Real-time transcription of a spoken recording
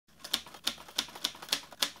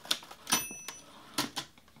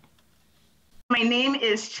My name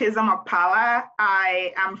is Chisom.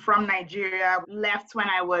 I am from Nigeria, left when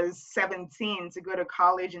I was 17 to go to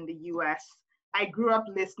college in the US. I grew up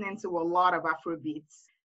listening to a lot of Afrobeats.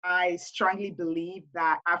 I strongly believe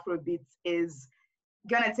that Afrobeats is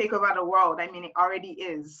gonna take over the world. I mean, it already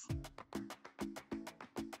is.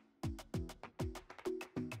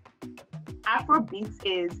 Afrobeats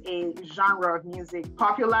is a genre of music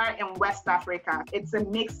popular in West Africa. It's a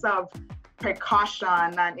mix of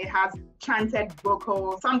percussion and it has chanted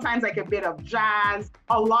vocals, sometimes like a bit of jazz,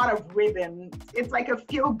 a lot of rhythm. It's like a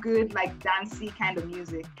feel-good, like dancey kind of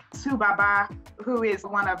music. Baba, who is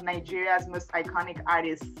one of Nigeria's most iconic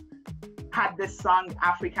artists, had this song,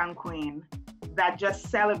 African Queen, that just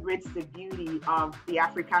celebrates the beauty of the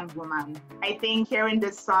African woman. I think hearing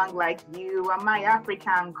this song, like, you are my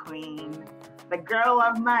African queen, the girl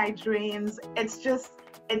of my dreams,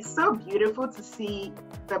 it's so beautiful to see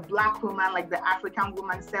the Black woman, like the African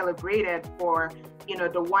woman, celebrated for,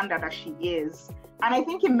 the wonder that she is. And I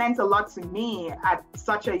think it meant a lot to me at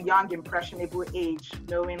such a young, impressionable age,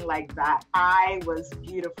 knowing like that I was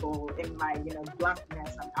beautiful in my,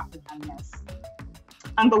 Blackness and Africanness.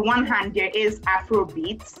 On the one hand, there is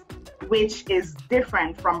Afrobeats, which is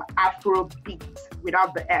different from Afrobeat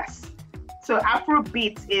without the S. So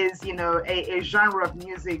Afrobeat is, a genre of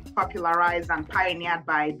music popularized and pioneered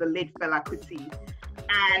by the late Fela Kuti.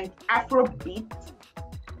 And Afrobeat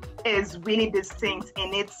is really distinct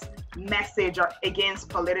in its message against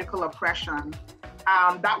political oppression.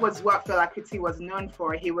 That was what Fela Kuti was known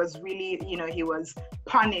for. He was really, he was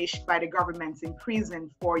punished by the government, in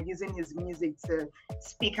prison for using his music to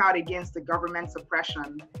speak out against the government's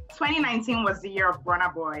oppression. 2019 was the year of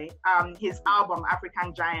Burna Boy. His album,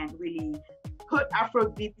 African Giant, really put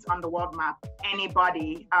Afrobeats on the world map.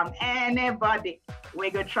 Anybody, we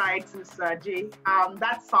go try to surgery.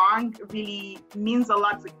 That song really means a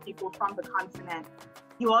lot to people from the continent.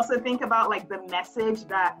 You also think about like the message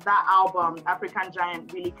that album, African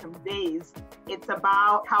Giant, really conveys. It's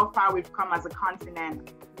about how far we've come as a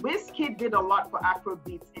continent. Wizkid did a lot for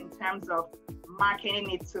Afrobeats in terms of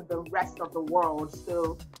marketing it to the rest of the world.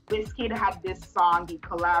 So Wizkid had this song he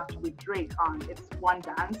collabed with Drake on, It's One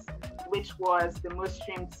Dance, which was the most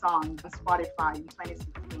streamed song on Spotify in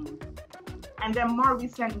 2016. And then more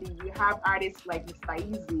recently, you have artists like Mr.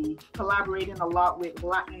 Easy collaborating a lot with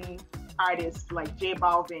Latin artists like J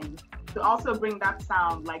Balvin to also bring that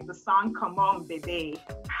sound. Like the song Come On Bebe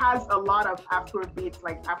has a lot of Afrobeats,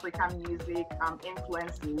 like African music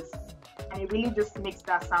influences, and it really just makes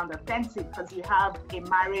that sound authentic because you have a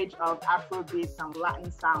marriage of Afrobeats and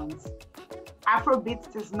Latin sounds.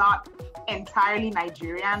 Afrobeats is not entirely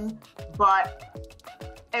Nigerian, but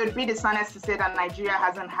it would be dishonest to say that Nigeria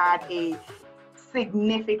hasn't had a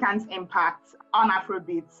significant impact on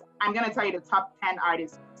Afrobeats. I'm going to tell you the top 10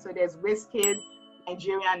 artists. So there's Wizkid,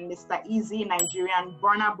 Nigerian, Mr. Easy, Nigerian,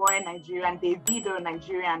 Burna Boy, Nigerian, Davido,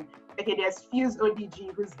 Nigerian. Okay, there's Fuse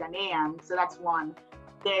ODG, who's Ghanaian, so that's one.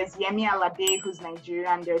 There's Yemi Alade, who's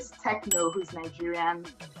Nigerian. There's Techno, who's Nigerian.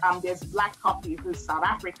 There's Black Coffee, who's South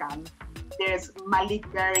African. There's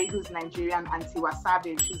Malik Berry, who's Nigerian, and Tiwa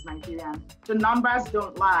Savage, who's Nigerian. The numbers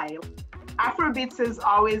don't lie. Afrobeats has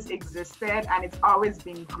always existed and it's always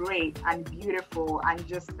been great and beautiful and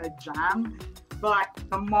just a jam. But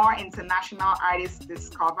the more international artists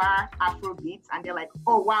discover Afrobeats and they're like,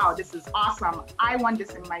 oh wow, this is awesome. I want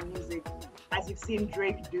this in my music. As you've seen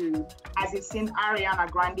Drake do, as you've seen Ariana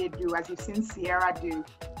Grande do, as you've seen Sierra do.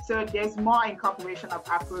 So there's more incorporation of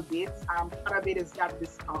Afrobeats. Part of it is that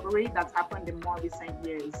discovery that's happened in more recent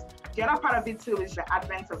years. The other part of it too is the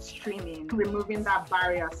advent of streaming, removing that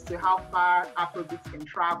barriers to how far Afrobeats can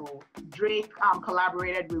travel. Drake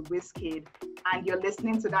collaborated with Wizkid, and you're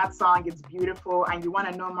listening to that song, it's beautiful, and you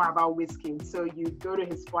want to know more about Wizkid. So you go to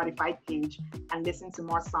his Spotify page and listen to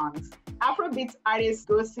more songs. Afrobeats artists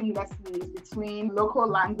go seamlessly between local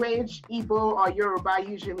language, Igbo or Yoruba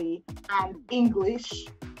usually, and English,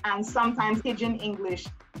 and sometimes Pidgin English.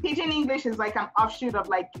 Pidgin English is like an offshoot of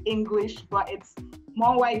like English, but it's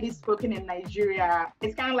more widely spoken in Nigeria.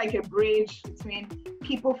 It's kind of like a bridge between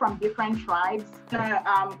people from different tribes.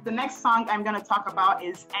 The next song I'm going to talk about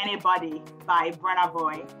is Anybody by Burna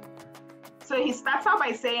Boy. So he starts out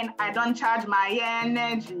by saying, I don't charge my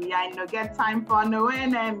energy, I no get time for no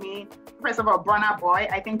enemy. First of all, Burna Boy,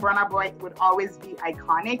 I think Burna Boy would always be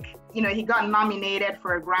iconic. He got nominated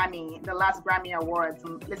for a Grammy, the last Grammy Awards.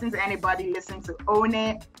 Listen to Anybody, listen to Own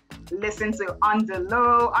It, listen to On The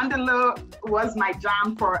Low. On The Low was my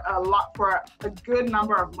jam for a good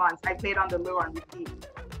number of months. I played On The Low on repeat.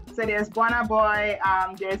 So there's Burna Boy,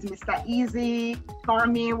 there's Mr. Easy, Pour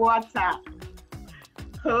Me Water,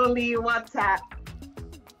 Holy Water,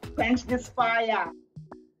 Quench this fire.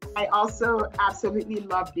 I also absolutely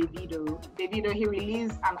love Davido. Davido, he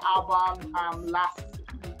released an album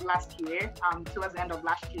last year, towards the end of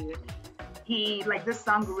last year. He like this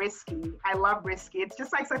song Risky. I love Risky. It's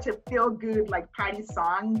just like such a feel-good like party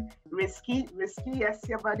song. Risky, yes,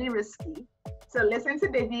 your body risky. So listen to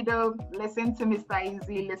Davido, listen to Mr.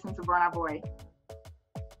 Easy, listen to Burna Boy.